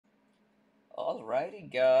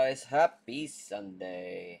Alrighty guys, happy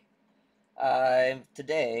Sunday.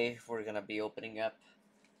 Today we're gonna be opening up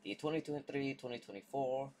the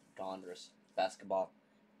 2023-2024 Donruss Basketball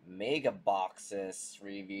Mega Boxes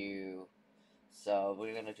review. So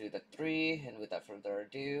we're gonna do the three, and without further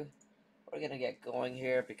ado, we're gonna get going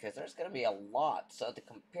here because there's gonna be a lot. So the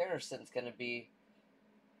comparison is gonna be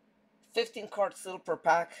 15 cards still per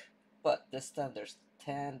pack, but this time there's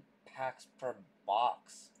 10 packs per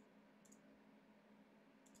box.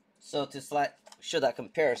 So to show that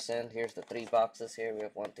comparison, here's the three boxes here. We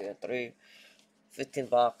have 1, 2, and 3. 15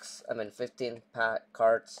 pack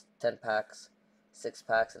cards, 10 packs, 6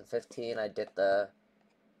 packs, and 15. I did the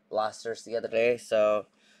blasters the other day. So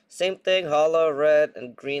same thing, hollow, red,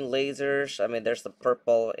 and green lasers. There's the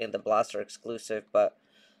purple in the blaster exclusive, but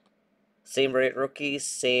same rate rookies,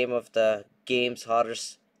 same of the game's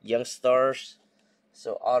hottest young stars.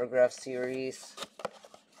 So autograph series.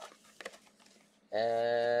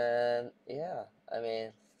 And yeah,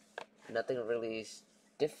 nothing really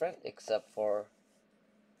different except for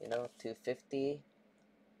 250,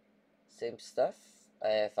 same stuff.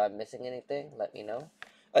 If I'm missing anything, let me know.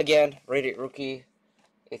 Again, rated rookie,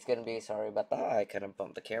 it's gonna be, sorry about that, I kind of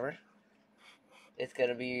bumped the camera. It's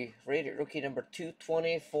gonna be rated rookie number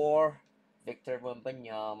 224, Victor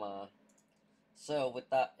Wembanyama. So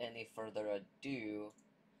without any further ado,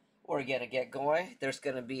 we're gonna get going. There's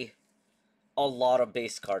gonna be a lot of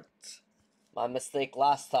base cards. My mistake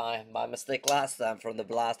last time from the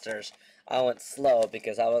blasters. I went slow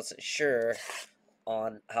because I wasn't sure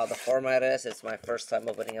on how the format is. It's my first time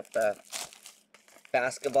opening up the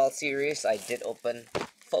basketball series. I did open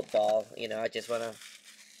football. I just want to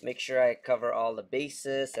make sure I cover all the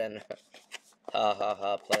bases and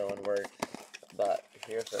play on word. But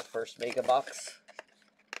here's our first mega box.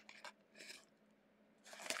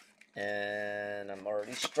 And I'm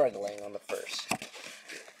already struggling on the first.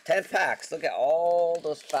 10 packs. Look at all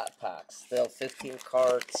those fat packs. Still 15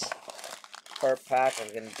 cards per pack.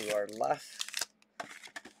 We're going to do our left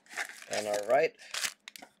and our right.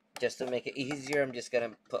 Just to make it easier, I'm just going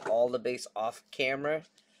to put all the base off camera.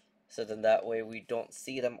 So then that way we don't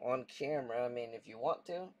see them on camera. If you want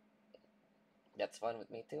to, that's fine with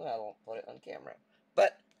me too. I won't put it on camera.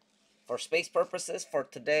 But for space purposes, for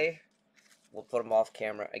today, we'll put them off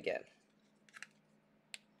camera again.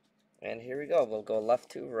 And here we go. We'll go left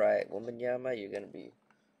to right. Wembanyama, you're going to be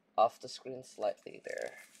off the screen slightly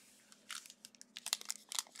there.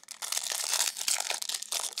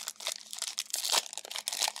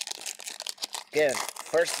 Again,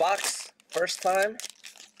 first box, first time.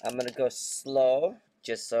 I'm going to go slow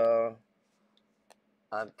just so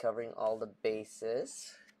I'm covering all the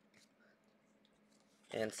bases.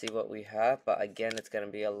 And see what we have. But again, it's going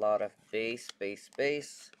to be a lot of base.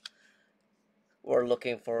 We're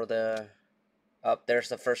looking for the there's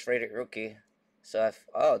the first rated rookie. So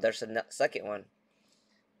there's a second one.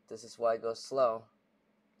 This is why I go slow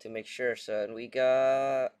to make sure. So and we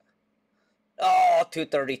got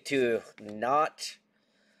 232. Not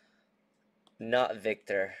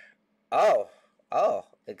Victor. Oh,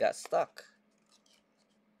 it got stuck.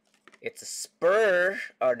 It's a Spur.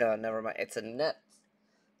 Oh no, never mind. It's a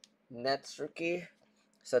Nets rookie.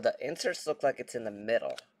 So the inserts look like it's in the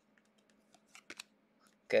middle.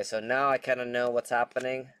 Okay, so now I kind of know what's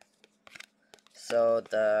happening. So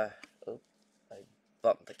I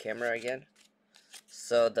bumped the camera again.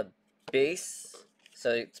 So the base,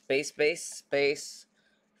 so it's base,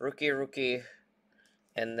 rookie,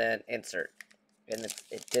 and then insert. And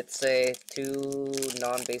it did say 2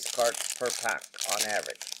 non-base cards per pack on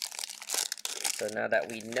average. So now that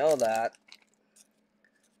we know that,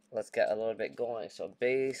 let's get a little bit going. So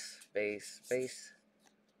base.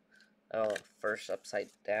 Oh, first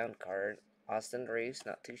upside down card. Austin Reeves,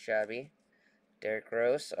 not too shabby. Derrick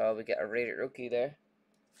Rose. Oh, we get a rated rookie there.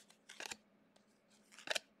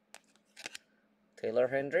 Taylor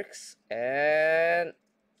Hendricks. And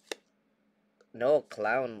Noah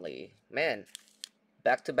Clowney. Man,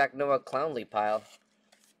 back-to-back Noah Clowney pile.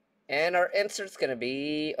 And our insert's going to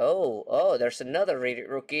be... Oh, there's another rated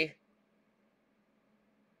rookie.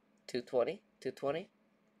 220. 225.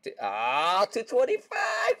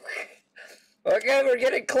 Okay, we're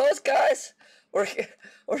getting close, guys. We're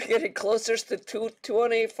getting closer to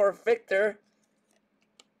 220 for Victor.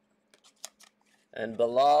 And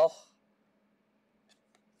Bilal.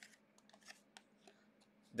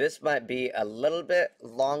 This might be a little bit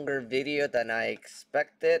longer video than I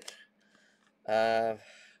expected. Anthony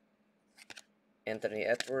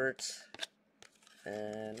Edwards.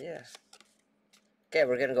 And yeah. Okay,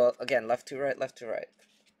 we're gonna go again, left to right.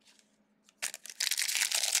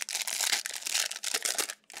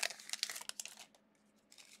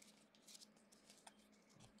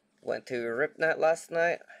 Went to Ripnet last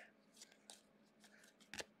night.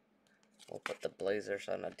 We'll put the Blazers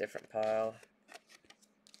on a different pile.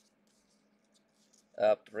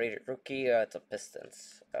 Rated rookie, it's a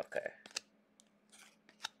Pistons. Okay.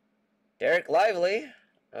 Derek Lively.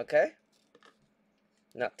 Okay.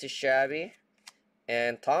 Not too shabby.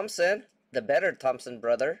 And Thompson, the better Thompson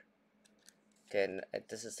brother. Okay,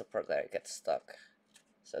 this is the part that it gets stuck.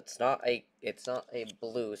 So it's not a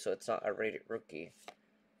blue, so it's not a rated rookie.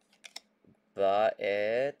 But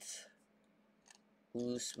it's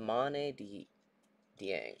Ousmane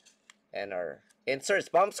Dieng. And our inserts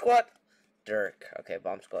bomb squad, Dirk. Okay,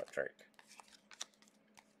 bomb squad Dirk.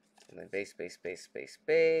 And then base.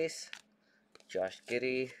 Josh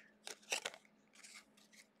Giddey.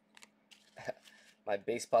 My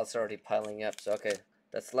base spots are already piling up, so okay.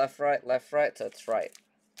 That's left, right, so it's right.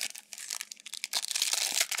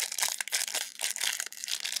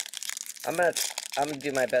 I'm gonna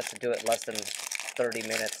do my best to do it less than 30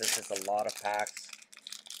 minutes. This is a lot of packs.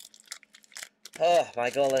 Oh, my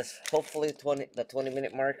goal is hopefully the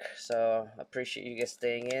 20-minute mark, so I appreciate you guys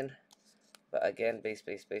staying in. But again, base.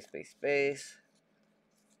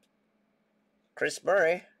 Chris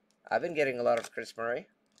Murray. I've been getting a lot of Chris Murray.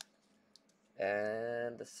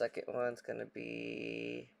 And the second one's gonna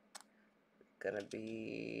be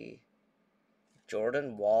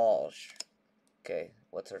Jordan Walsh. Okay,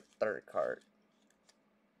 what's our third card?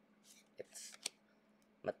 It's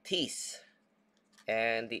Matisse.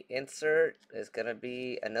 And the insert is gonna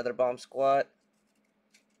be another bomb squad.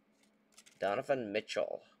 Donovan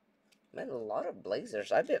Mitchell. Man, a lot of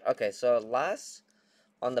Blazers. Okay, so last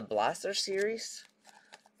on the Blaster series,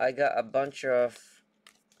 I got a bunch of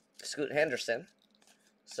Scoot Henderson,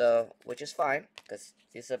 so which is fine because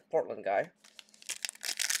he's a Portland guy.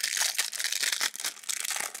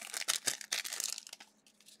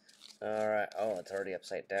 All right. Oh, it's already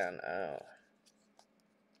upside down. Oh.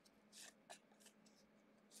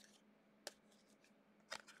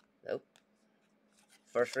 Nope.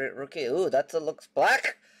 First rate rookie. Ooh, that looks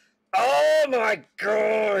black. Oh my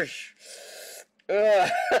gosh.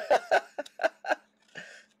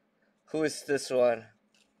 Who is this one?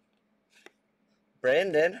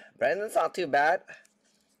 Brandon's not too bad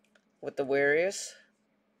with the Warriors,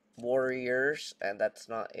 and that's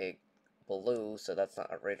not a blue, so that's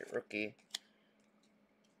not a rated rookie.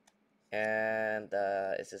 And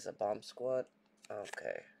is this a bomb squad?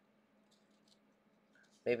 Okay.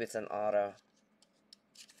 Maybe it's an auto.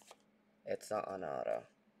 It's not an auto.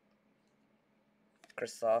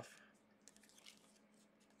 Kristoff.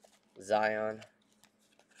 Zion.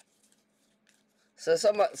 So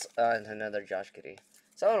another Josh Giddey.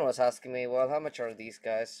 Someone was asking me, well, how much are these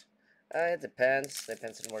guys? It depends.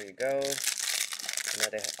 Depends on where you go. You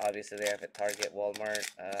know, obviously they have at Target, Walmart.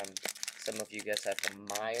 Some of you guys have a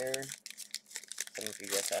Meyer. Some of you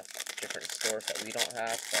guys have different stores that we don't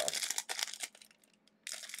have. So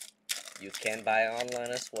you can buy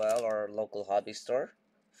online as well, or local hobby store.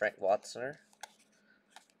 Frank Watsoner.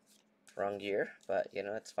 Wrong year, but you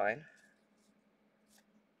know, it's fine.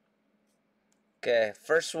 Okay,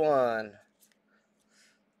 first one.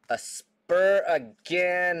 A Spur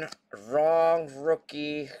again. Wrong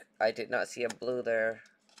rookie. I did not see a blue there.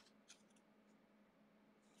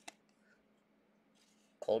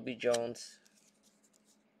 Colby Jones.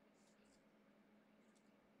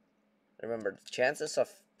 Remember, the chances of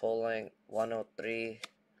pulling 103.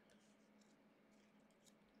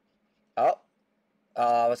 Oh.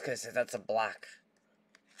 I was going to say that's a black.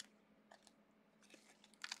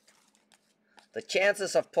 The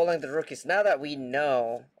chances of pulling the rookies, now that we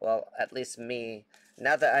know, well, at least me,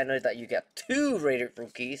 now that I know that you get 2 rated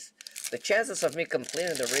rookies, the chances of me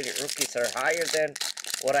completing the rated rookies are higher than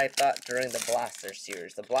what I thought during the Blaster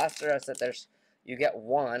series. The Blaster, I said you get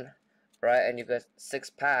 1, right, and you get 6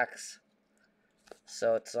 packs.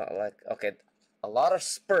 So it's not like, okay, a lot of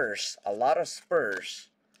Spurs.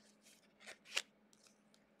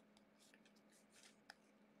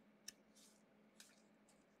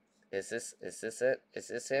 Is this it? Is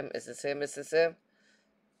this him?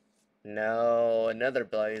 No, another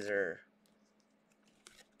Blazer.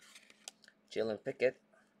 Jalen Pickett.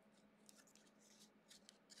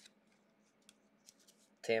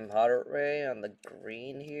 Tim Hardaway on the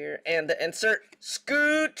green here. And the insert,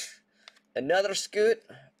 Scoot! Another Scoot.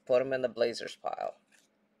 Put him in the Blazers pile.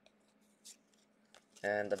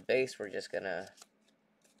 And the base, we're just gonna...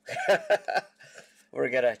 We're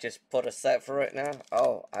gonna just put aside for right now.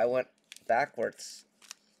 Oh, I went backwards.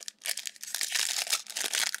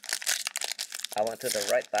 I went to the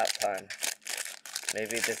right that time.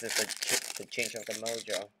 Maybe this is the change of the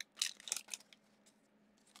mojo.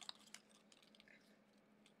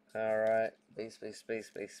 Alright.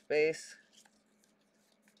 Base.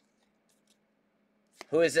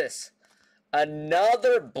 Who is this?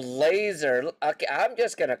 Another Blazer. Okay, I'm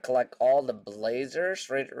just gonna collect all the Blazers.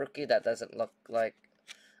 Rated rookie. That doesn't look like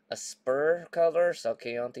a Spur color. So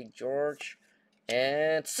Keontae George.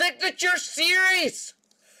 And Signature Series!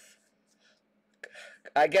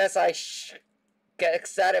 I guess I get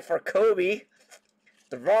excited for Kobe.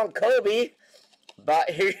 The wrong Kobe. But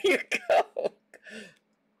here you go.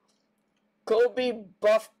 Kobe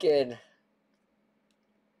Buffkin.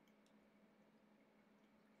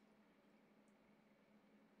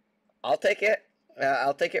 I'll take it.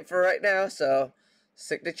 I'll take it for right now. So,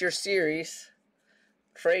 Signature Series.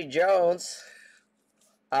 Trey Jones.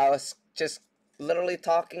 I was just literally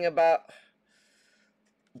talking about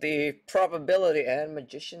the probability and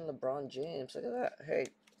Magician LeBron James. Look at that. Hey,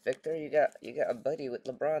 Victor, you got a buddy with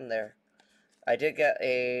LeBron there. I did get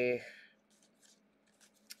a.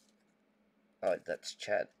 Oh, that's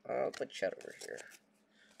Chad. I'll put Chad over here.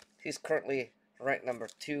 He's currently ranked number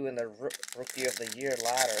 2 in the Rookie of the Year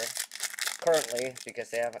ladder. Currently, because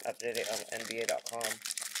they haven't updated on NBA.com.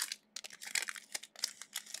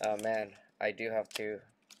 Oh man, I do have to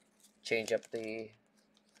change up the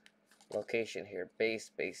location here. Base.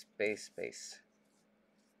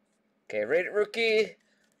 Okay, rated rookie.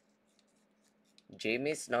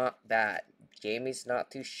 Jamie's not bad. Jamie's not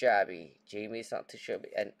too shabby.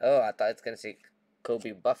 And oh, I thought it's gonna say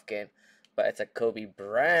Kobe Buffkin, but it's a Kobe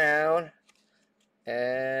Brown.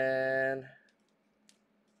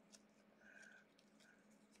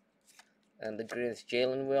 And the green is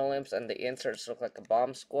Jalen Williams, and the inserts look like a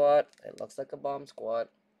bomb squad. It looks like a bomb squad.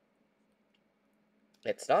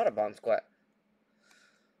 It's not a bomb squad.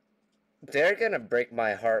 They're gonna break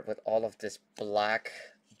my heart with all of this black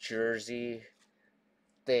jersey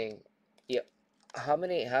thing. Yeah, how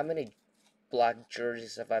many black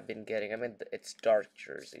jerseys have I been getting? I mean, it's dark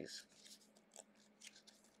jerseys.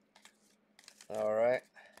 All right,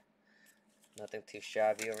 nothing too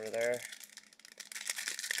shabby over there.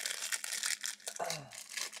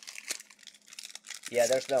 Yeah,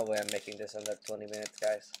 there's no way I'm making this under 20 minutes,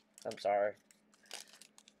 guys. I'm sorry.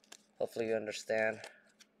 Hopefully you understand.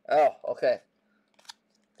 Oh, okay.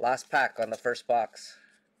 Last pack on the first box.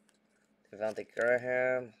 Devontae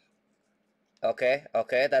Graham. Okay,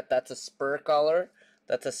 that's a Spur color.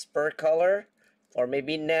 That's a Spur color. Or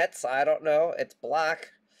maybe Nets, I don't know. It's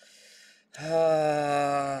black.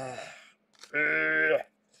 And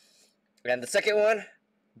the second one,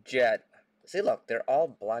 Jet. See, look, they're all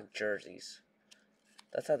black jerseys.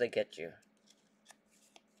 That's how they get you.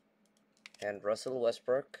 And Russell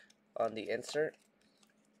Westbrook on the insert.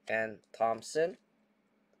 And Thompson.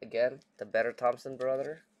 Again, the better Thompson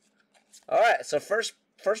brother. Alright, so first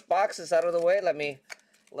box is out of the way. Let me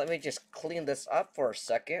just clean this up for a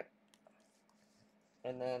second.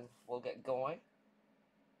 And then we'll get going.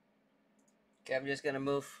 Okay, I'm just gonna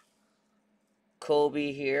move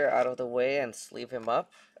Kobe here out of the way and sleeve him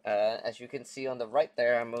up. As you can see on the right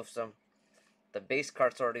there, I moved the base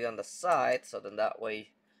cards already on the side, so then that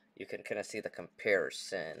way you can kind of see the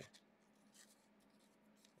comparison.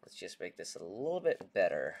 Let's just make this a little bit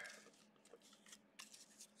better.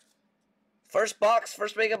 First box,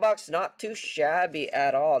 first mega box, not too shabby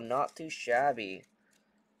at all, not too shabby.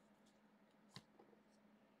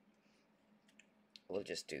 We'll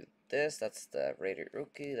just do this. That's the rated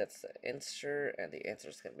rookie, that's the insert, and the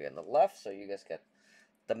insert is going to be on the left, so you guys get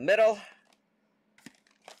the middle.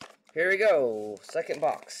 Here we go, second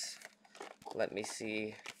box. Let me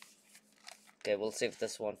see. Okay, we'll save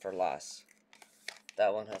this one for last.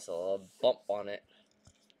 That one has a little bump on it.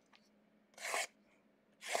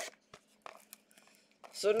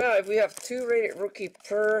 So now, if we have 2 rated rookie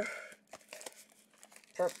per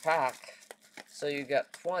pack, so you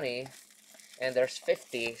got 20, and there's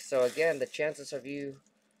 50. So again, the chances of you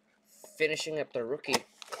finishing up the rookie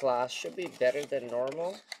class should be better than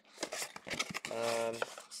normal.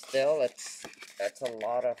 Still, that's a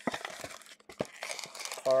lot of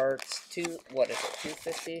cards. What is it?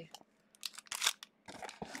 250.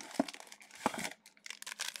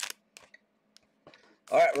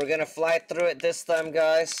 All right, we're gonna fly through it this time,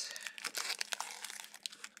 guys.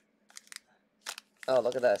 Oh,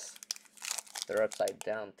 look at this. They're upside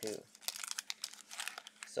down too.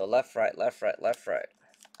 So left, right, left, right, left, right.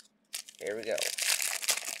 Here we go.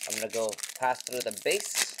 I'm gonna go pass through the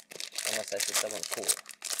base unless I see someone cool.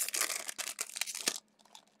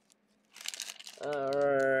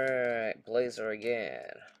 Alright, Blazer again.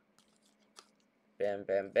 Bam,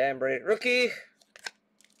 bam, bam, rated rookie.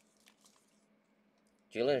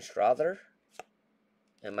 Julian Strawther.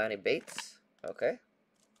 Imani Bates. Okay.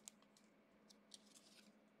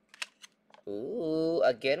 Ooh,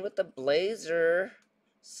 again with the Blazer.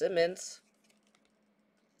 Simmons.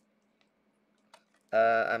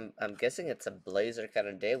 I'm guessing it's a Blazer kind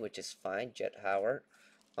of day, which is fine. Jet Howard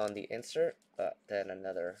on the insert, but then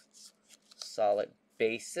another solid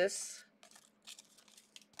basis.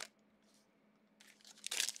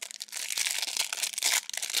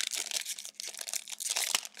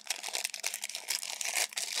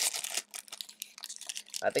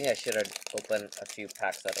 I think I should have opened a few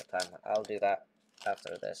packs at a time. I'll do that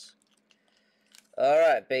after this.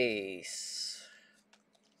 Alright, base.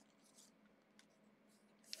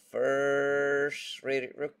 First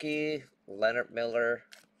rated rookie, Leonard Miller.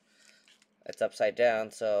 It's upside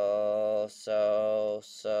down, so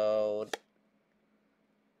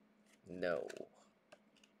no.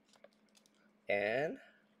 And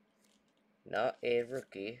not a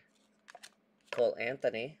rookie, Cole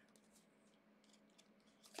Anthony.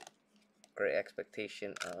 Great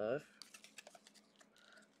expectation of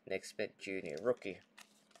Nick Smith Jr. rookie.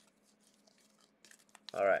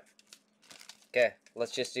 Alright. Okay,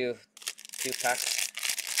 let's just do two packs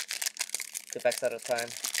at a time.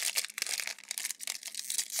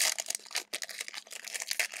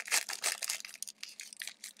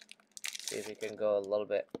 See if we can go a little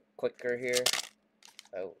bit quicker here.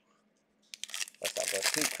 Oh, let's not go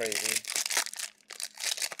too crazy.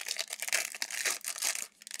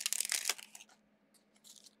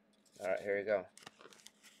 Alright, here we go.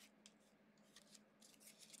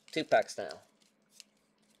 Two packs now.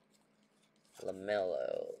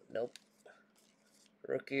 LaMelo. Nope.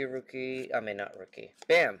 Rookie. I mean, not rookie.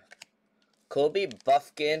 Bam! Kobe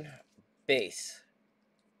Buffkin base.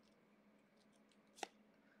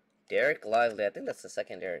 Derek Lively. I think that's the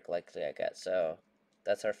second Derek Lively I got. So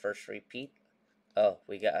that's our first repeat. Oh,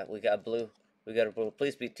 we got a blue. We got a blue.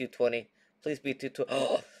 Please be 220. Please be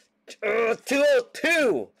 220. Oh,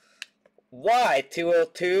 202. Why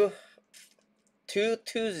 202?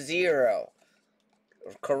 220.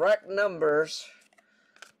 Correct numbers,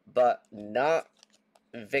 but not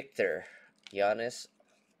Victor. Giannis.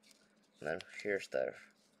 And then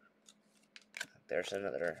there's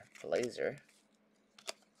another Blazer.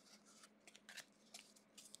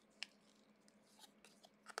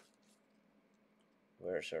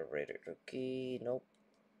 Where's our rated rookie? Nope.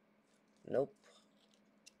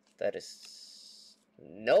 That is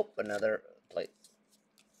another plate.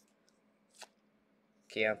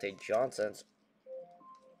 Keontae Johnson's.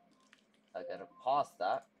 I gotta pause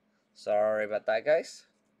that. Sorry about that, guys.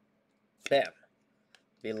 Bam.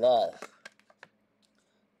 Bilal.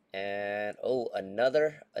 And oh,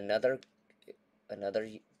 another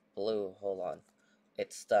blue. Hold on.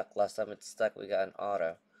 It's stuck. Last time it's stuck, we got an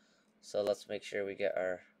auto. So let's make sure we get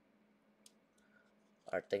our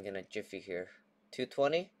thing in a jiffy here.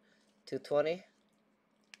 220.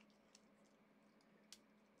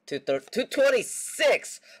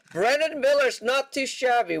 226. Brandon Miller's not too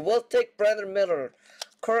shabby. We'll take Brandon Miller.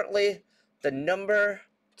 Currently the number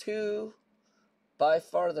 2, by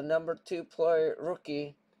far the number 2 player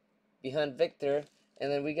rookie behind Victor.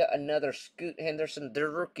 And then we got another Scoot Henderson, their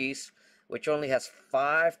rookies, which only has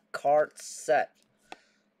 5 cards set.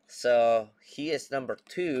 So he is number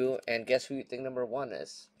 2, and guess who you think number 1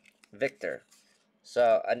 is? Victor.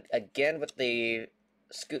 So again with the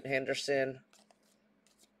Scoot Henderson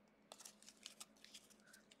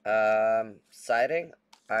sighting,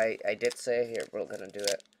 I did say here we're gonna do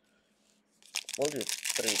it. We'll do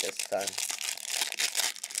 3 this time.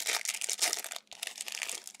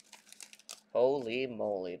 Holy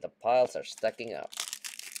moly, the piles are stacking up.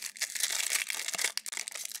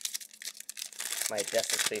 My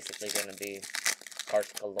desk is basically gonna be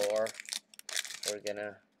cards galore.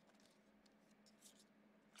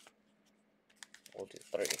 We'll do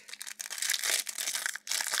 3.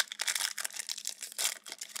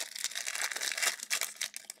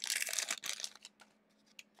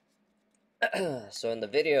 So in the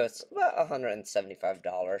video, it's about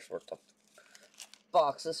 $175 worth of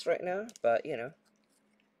boxes right now, but you know.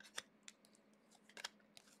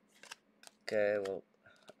 Okay, well,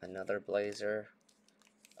 another Blazer.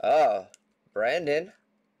 Oh, Brandon.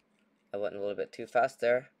 I went a little bit too fast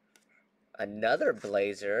there. Another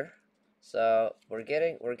Blazer. So we're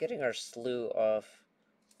getting our slew of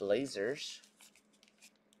Blazers.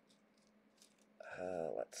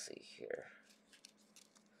 Let's see here.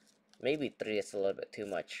 Maybe 3 is a little bit too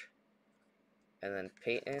much. And then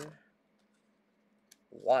Peyton,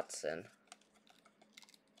 Watson,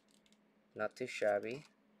 not too shabby,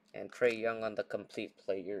 and Trae Young on the complete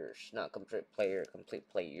players. Not complete player, complete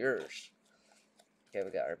players. Okay, we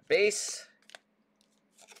got our base.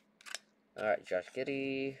 Alright, Josh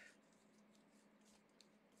Giddey.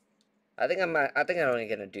 I think I'm only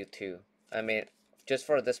gonna do 2. I mean, just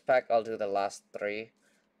for this pack, I'll do the last 3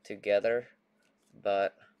 together.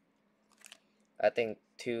 But I think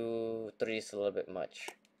 2, 3 is a little bit much.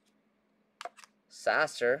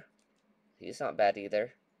 Sasser, he's not bad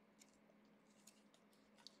either.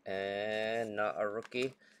 And not a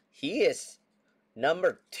rookie. He is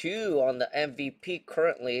number 2 on the MVP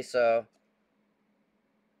currently, so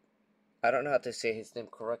I don't know how to say his name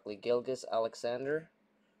correctly. Gilgeous Alexander.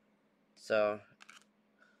 So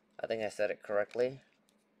I think I said it correctly.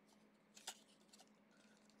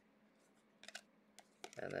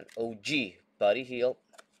 And then OG, Buddy Hield.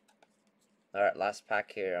 Alright, last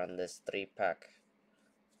pack here on this 3-pack.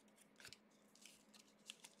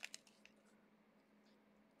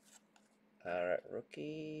 Alright,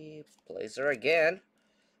 rookie. Blazer again.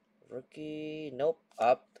 Rookie. Nope.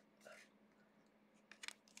 Up.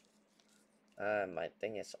 My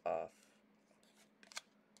thing is off.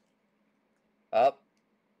 Up.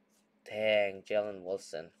 Dang, Jalen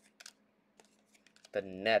Wilson. The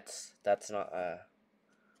Nets. That's not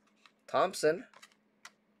Thompson.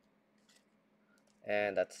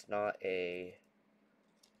 And that's not a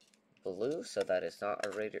blue, so that is not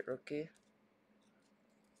a rated rookie.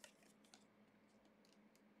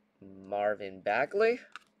 Marvin Bagley.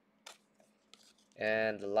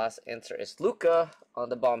 And the last insert is Luka on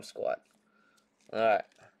the bomb squad. Alright.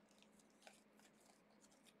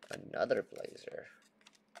 Another Blazer.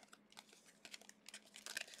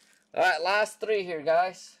 Alright, last 3 here,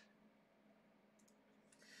 guys.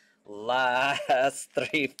 Last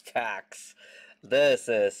 3 packs. This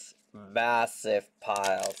is massive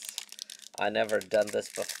piles. I never done this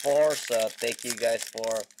before, so thank you guys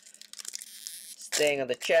for staying on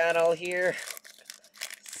the channel here,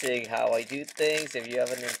 seeing how I do things. If you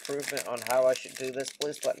have an improvement on how I should do this,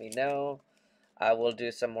 please let me know. I will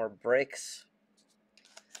do some more breaks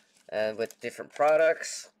and with different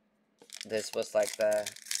products. This was like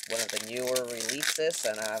one of the newer releases,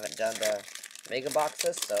 and I haven't done the mega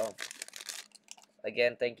boxes, so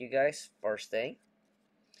again, thank you guys for staying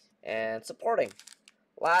and supporting.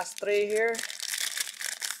 Last 3 here.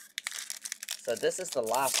 So this is the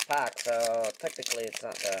last pack, so technically it's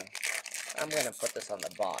not the... I'm going to put this on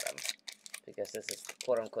the bottom because this is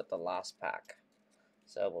quote-unquote the last pack.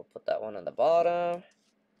 So we'll put that one on the bottom.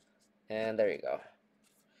 And there you go.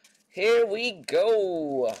 Here we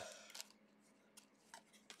go.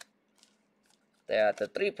 Yeah, the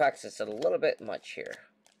 3 packs is a little bit much here.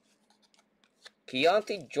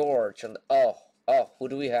 Keontae George on the... Oh, who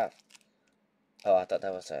do we have? Oh, I thought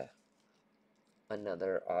that was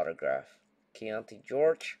another autograph. Keontae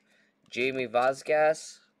George, Jamie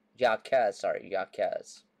Jaquez.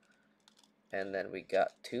 And then we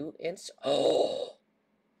got 2 ins. Oh,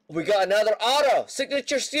 we got another auto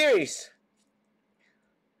signature series.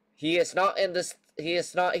 He is not in this. He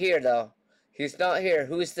is not here though. He's not here.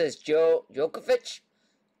 Who is this? Djokovic?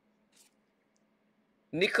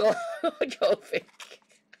 Nikola Jovic.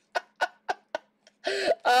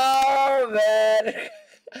 Oh man.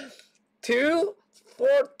 2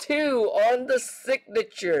 for 2 on the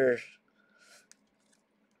signature.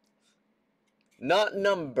 Not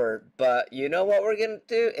numbered, but you know what we're gonna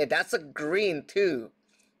do? And that's a green too.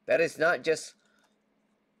 That is not just...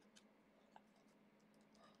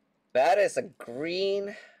 That is a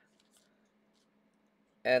green.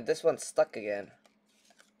 And this one's stuck again.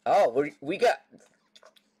 Oh, we got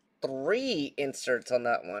 3 inserts on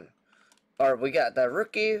that one. Or we got the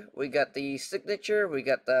rookie, we got the signature, we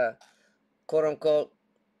got the quote-unquote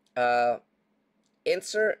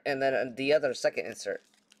insert, and then the other second insert.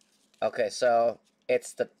 Okay, so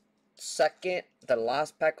it's the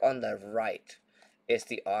last pack on the right is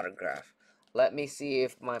the autograph. Let me see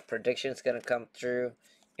if my prediction is going to come through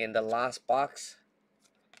in the last box.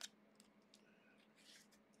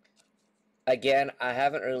 Again, I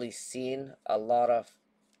haven't really seen a lot of...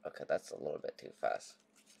 Okay, that's a little bit too fast.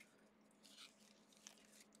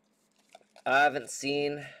 I haven't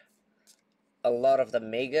seen a lot of the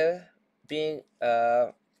Mega being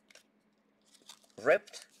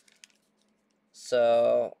ripped.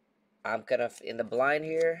 So I'm kind of in the blind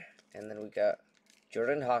here. And then we got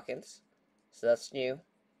Jordan Hawkins. So that's new.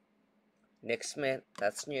 Nick Smith,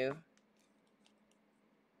 that's new.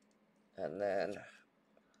 And then...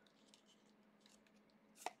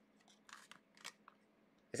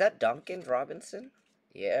 Is that Duncan Robinson?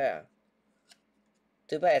 Yeah.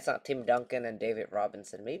 Too bad it's not Tim Duncan and David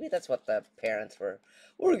Robinson. Maybe that's what the parents were.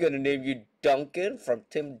 We're gonna name you Duncan from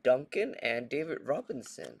Tim Duncan and David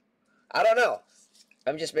Robinson. I don't know.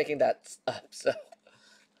 I'm just making that up, so.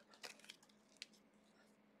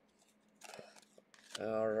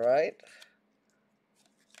 Alright.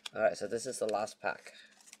 Alright, so this is the last pack.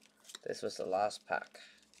 This was the last pack.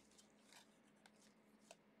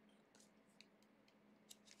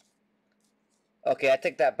 Okay, I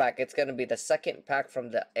take that back. It's going to be the second pack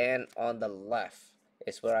from the end on the left.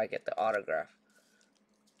 Is where I get the autograph.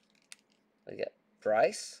 I get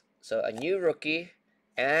Bryce. So a new rookie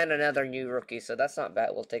and another new rookie. So that's not bad.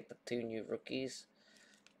 We'll take the 2 new rookies.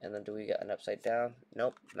 And then do we get an upside down?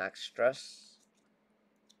 Nope. Max Stress.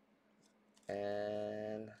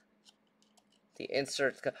 And the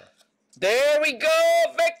inserts. There we go!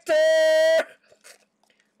 Victor!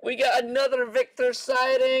 We got another Victor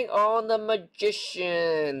sighting on the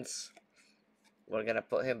Magicians. We're going to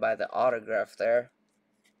put him by the autograph there.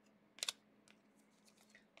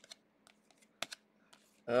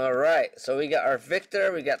 Alright, so we got our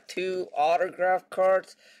Victor. We got 2 autograph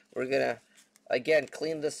cards. We're going to, again,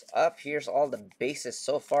 clean this up. Here's all the bases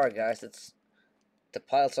so far, guys. It's the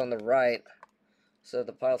pile's on the right. So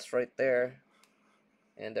the pile's right there.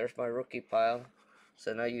 And there's my rookie pile.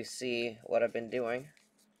 So now you see what I've been doing.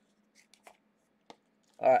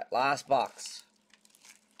 Alright, last box.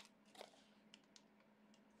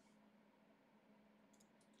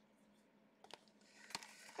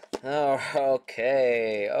 Oh,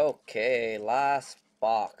 okay, last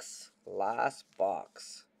box. Last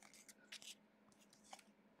box.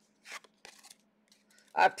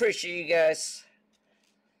 I appreciate you guys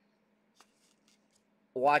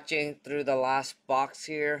watching through the last box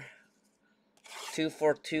here. 2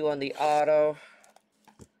 for 2 on the auto.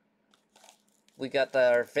 We got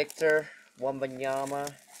our Victor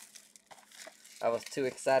Wembanyama. I was too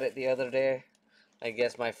excited the other day. I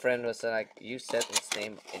guess my friend was like, you said his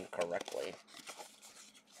name incorrectly.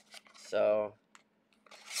 So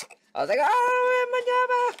I was like,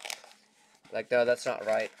 oh, Wembanyama! Like, no, that's not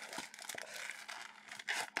right.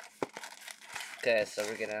 Okay, so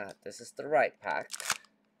we're gonna, this is the right pack.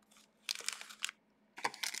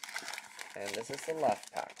 And this is the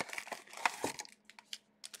left pack.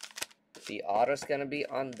 The auto's gonna be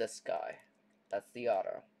on this guy. That's the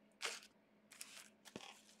auto.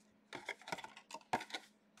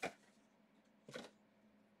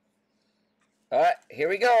 Alright, here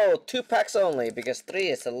we go. 2 packs only, because 3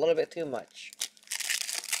 is a little bit too much.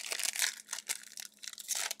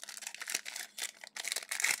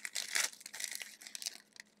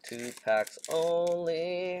 Two packs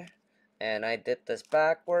only. And I did this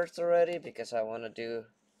backwards already because I want to do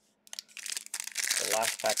the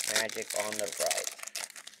last pack magic on the right.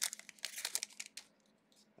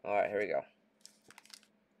 Alright, here we go.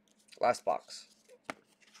 Last box.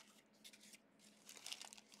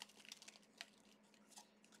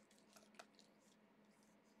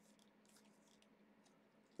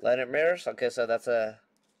 Leonard Mirrors. Okay, so that's a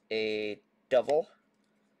double.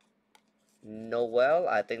 Noel,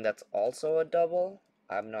 I think that's also a double.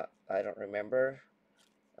 I don't remember.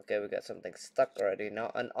 Okay, we got something stuck already.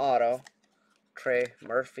 Now an auto. Trey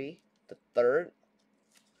Murphy, the 3rd.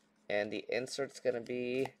 And the insert's gonna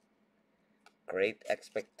be Great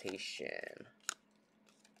Expectation.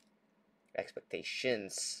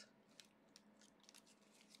 Expectations.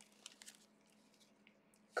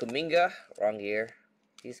 Kuminga, wrong year.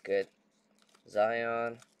 He's good.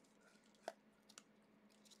 Zion.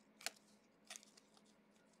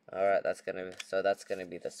 Alright, that's gonna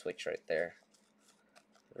be the switch right there.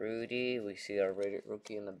 Rudy, we see our rated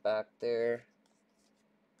rookie in the back there.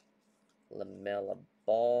 LaMelo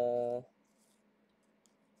Ball.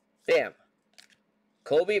 Bam!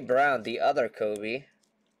 Kobe Brown, the other Kobe.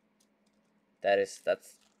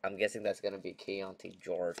 I'm guessing that's gonna be Keontae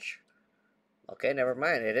George. Okay, never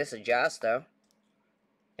mind. It is a Jazz though.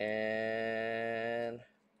 And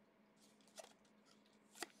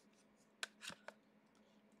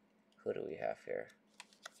who do we have here?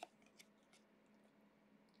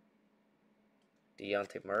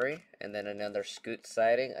 Dejounte Murray, and then another Scoot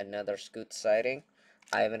sighting,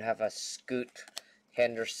 I even have a Scoot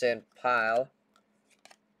Henderson pile.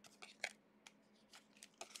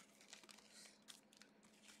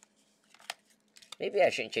 Maybe I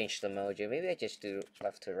shouldn't change the mojo. Maybe I just do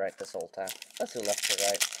left to right this whole time. Let's do left to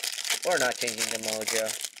right. We're not changing the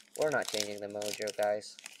mojo. We're not changing the mojo,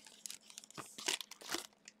 guys.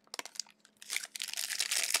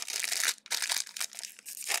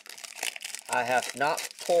 I have not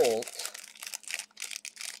pulled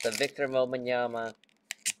the Victor Wembanyama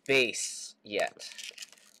base yet.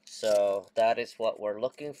 So that is what we're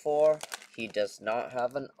looking for. He does not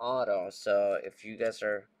have an auto. So if you guys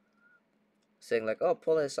are saying like, oh,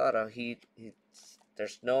 pull his auto,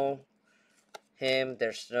 there's no him,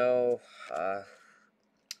 there's no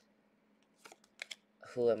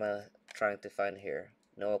who am I trying to find here?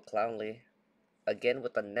 Noah Clowney. again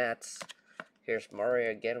with the Nets. Here's Murray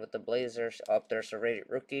again with the Blazers. Up there's a rated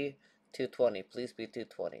rookie. 220. Please be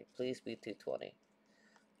 220. Please be 220.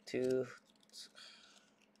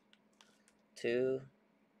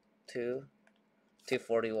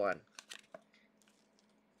 241.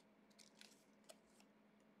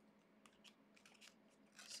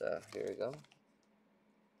 So here we go.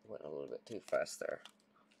 Went a little bit too fast there.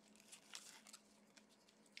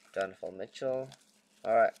 Donovan Mitchell.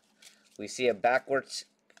 Alright. We see a backwards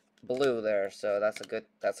blue there, so that's a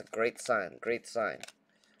great sign. Great sign.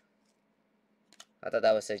 I thought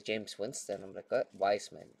that was says James Winston. I'm like, what?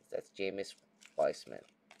 Wiseman. That's James Wiseman.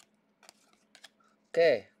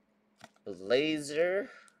 Okay.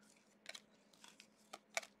 Blazer.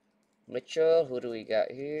 Mitchell. Who do we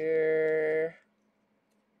got here?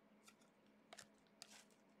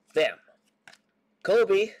 Bam.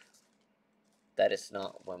 Kobe. That is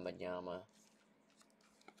not Wembanyama.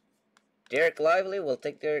 Derek Lively. We'll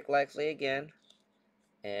take Derek Lively again.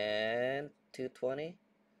 And 220.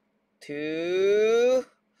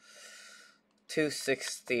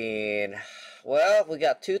 216. Well, we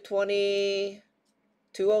got 220,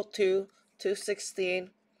 202, 216.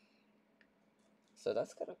 So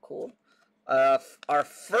that's kind of cool. Our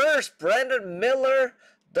first Brandon Miller,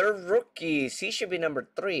 the rookies. He should be number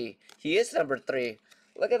 3. He is number 3.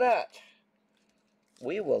 Look at that.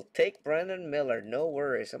 We will take Brandon Miller. No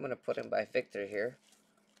worries. I'm going to put him by Victor here.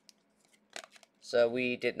 So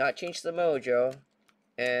we did not change the mojo.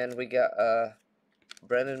 And we got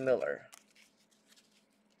Brandon Miller.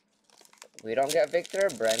 We don't get Victor.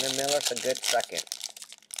 Brandon Miller's a good second.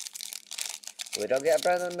 We don't get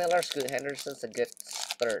Brandon Miller. Scoot Henderson's a good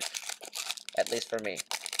third. At least for me.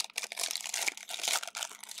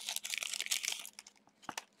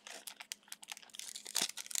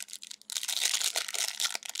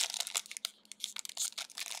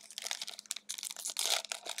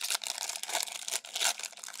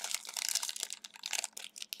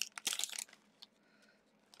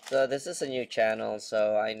 So this is a new channel,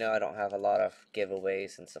 so I know I don't have a lot of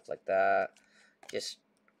giveaways and stuff like that. Just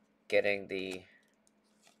getting the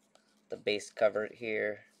base covered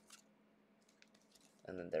here.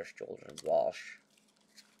 And then there's Jordan Walsh.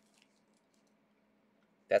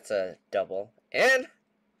 That's a double. And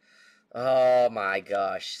oh my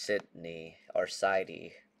gosh, Sydney or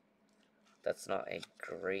Sidey. That's not a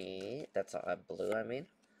green. That's not a blue, I mean.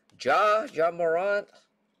 Ja Morant.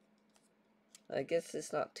 I guess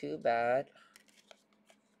it's not too bad.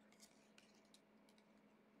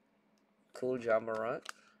 Cool Ja Morant.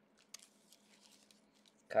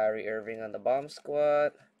 Kyrie Irving on the bomb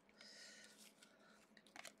squad.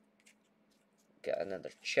 Got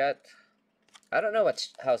another Chet. I don't know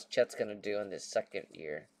how Chet's gonna do in this second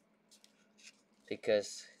year,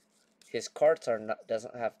 because his cards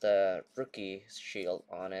doesn't have the rookie shield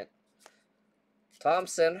on it.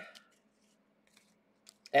 Thompson.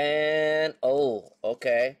 And oh,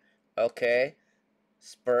 okay.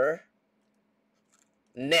 Spur.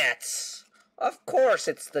 Nets. Of course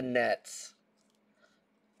it's the Nets.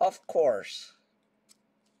 Of course.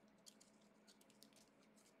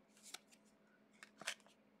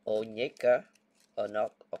 Onyeka. Oh,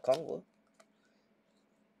 not Okongwu.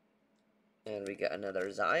 And we got another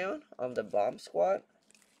Zion on the bomb squad.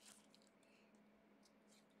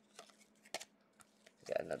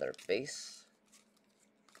 Got another base.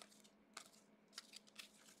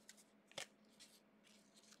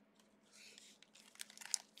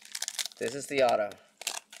 This is the auto.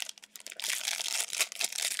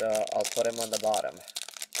 So I'll put him on the bottom.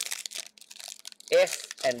 If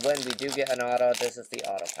and when we do get an auto, this is the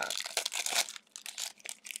auto pack.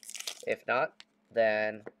 If not,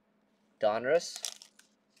 then Donruss.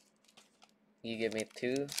 You give me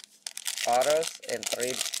 2 autos and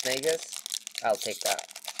 3 megas. I'll take that.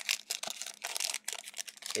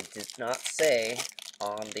 It did not say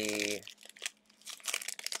on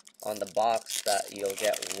the box that you'll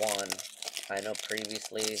get 1. I know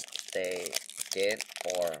previously they did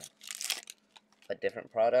for a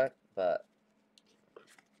different product, but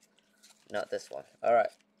not this one.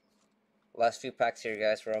 Alright. Last few packs here,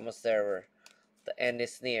 guys. We're almost there. The end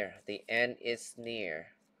is near. The end is near.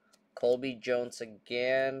 Colby Jones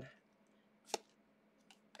again.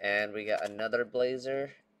 And we got another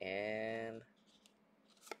Blazer. And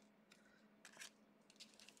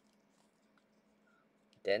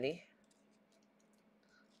Denny.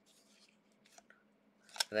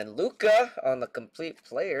 And then Luka on the complete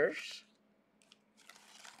players.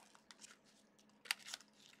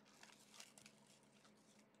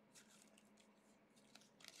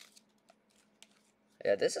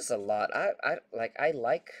 Yeah, this is a lot. I like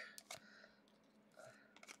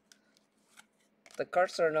The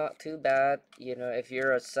cards are not too bad. You know, if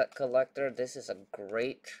you're a set collector, this is a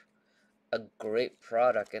great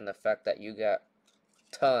product in the fact that you got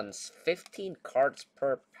tons. 15 cards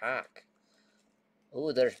per pack.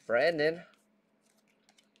 Ooh, there's Brandon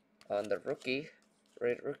on the rookie.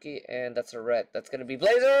 Red rookie, and that's a red. That's gonna be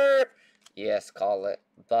Blazer! Yes, call it.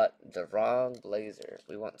 But the wrong Blazer.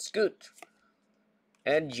 We want Scoot.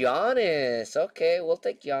 And Giannis. Okay, we'll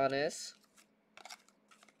take Giannis.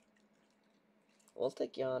 We'll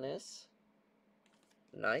take Giannis.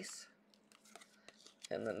 Nice.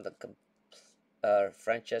 And then the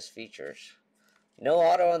franchise features. No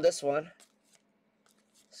auto on this one.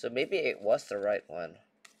 So maybe it was the right one.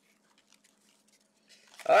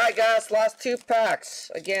 Alright guys, last 2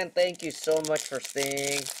 packs. Again, thank you so much for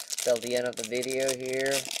staying till the end of the video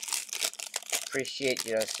here. Appreciate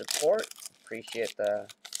your support. Appreciate the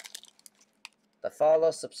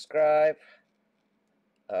follow, subscribe.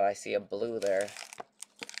 Oh, I see a blue there.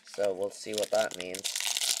 So we'll see what that means.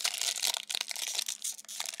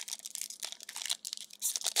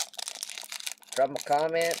 Drop a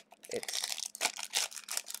comment.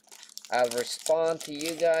 I'll respond to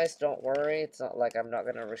you guys. Don't worry. It's not like I'm not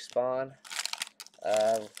gonna respond.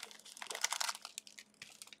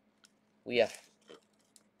 We have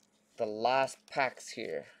the last packs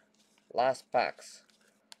here. Last packs.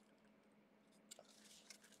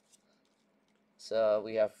 So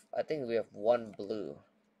we have, I think we have 1 blue.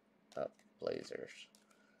 Oh, Blazers.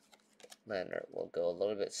 Leonard will go a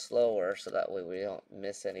little bit slower so that way we don't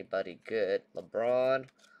miss anybody good. LeBron.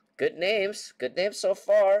 Good names. Good names so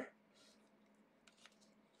far.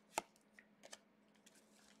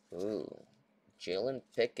 Ooh. Jalen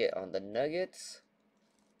Pickett on the Nuggets.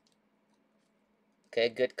 Okay,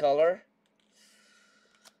 good color.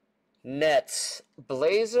 Nets.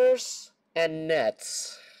 Blazers and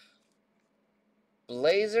Nets.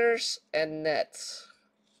 Blazers and Nets.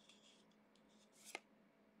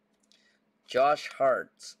 Josh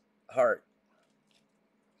Hart.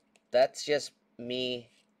 That's just me,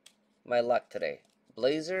 my luck today.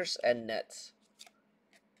 Blazers and Nets.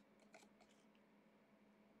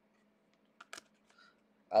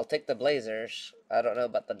 I'll take the Blazers. I don't know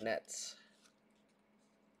about the Nets.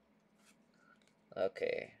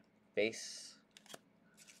 Okay. Base.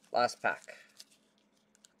 Last pack.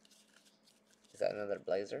 Is that another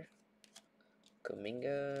Blazer?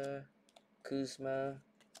 Kuminga. Kuzma.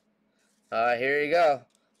 Here you go.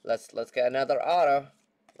 Let's get another auto.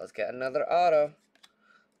 Let's get another auto.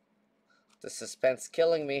 The suspense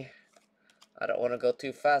killing me. I don't want to go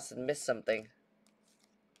too fast and miss something.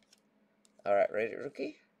 Alright, ready,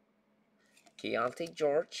 rookie? Keontae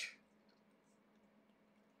George.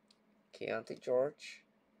 Keontae George.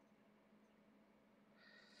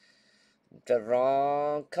 The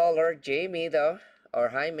wrong color. Jamie, though. Or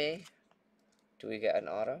Jaime. Do we get an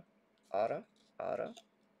auto? Auto? Auto?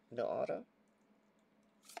 No auto?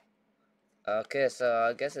 Okay, so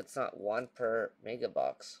I guess it's not 1 per mega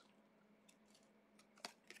box.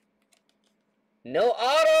 No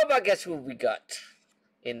auto, but guess who we got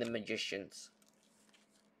in the Magicians?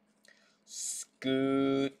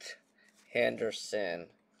 Scoot Henderson.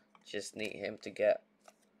 Just need him to get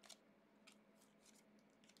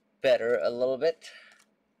better a little bit.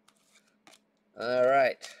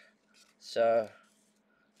 Alright. So,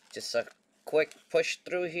 just a quick push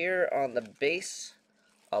through here on the base.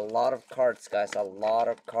 A lot of cards, guys. A lot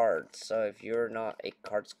of cards. So, if you're not a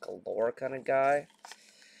cards galore kind of guy,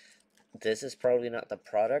 this is probably not the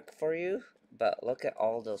product for you. But look at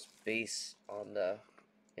all those base on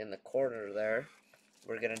in the corner there.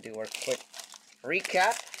 We're gonna do our quick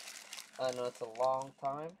recap. I know it's a long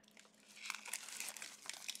time.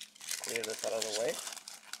 Clear this out of the way.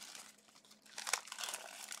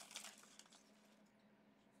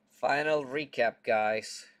 Final recap,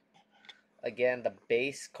 guys. Again, the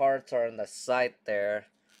base cards are on the side there.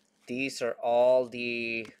 These are all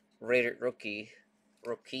the rated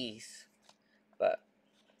rookies, but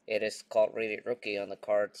it is called rated rookie on the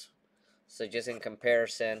cards. So just in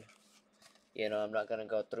comparison, you know, I'm not gonna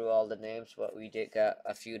go through all the names, but we did get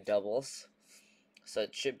a few doubles. So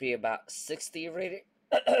it should be about 60 rated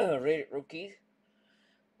rated rookie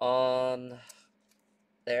on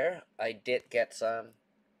there. I did get some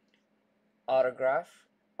autograph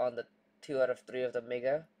on the 2 out of 3 of the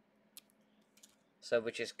mega, so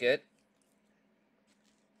which is good.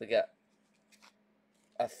 We got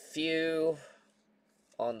a few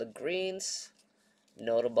on the greens.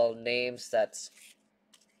 Notable names that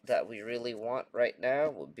we really want right now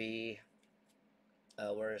would be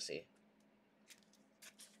where is he?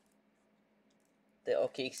 The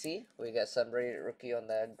OKC. We got some rated rookie on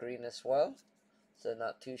that green as well, so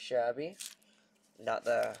not too shabby. not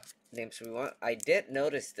the names we want. I did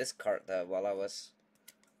notice this card though while I was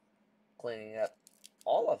cleaning up.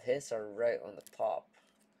 All of his are right on the top.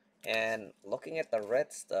 And looking at the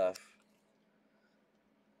red stuff,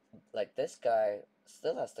 like this guy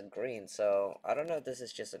still has the green, so I don't know if this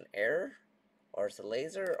is just an error, or it's a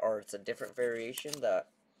laser, or it's a different variation that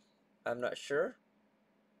I'm not sure.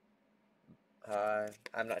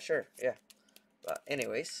 I'm not sure, yeah. But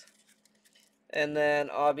anyways. And then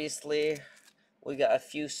obviously we got a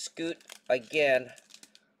few Scoot. Again,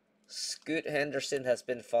 Scoot Henderson has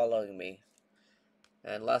been following me.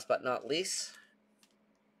 And last but not least,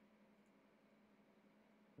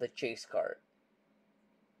 the chase card.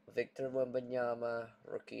 Victor Wembanyama,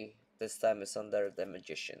 rookie. This time is under the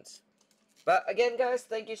Magicians. But again, guys,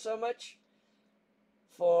 thank you so much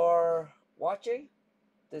for watching.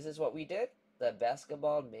 This is what we did, the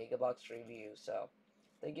Basketball Mega Box review. So,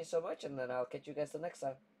 thank you so much, and then I'll catch you guys the next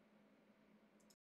time.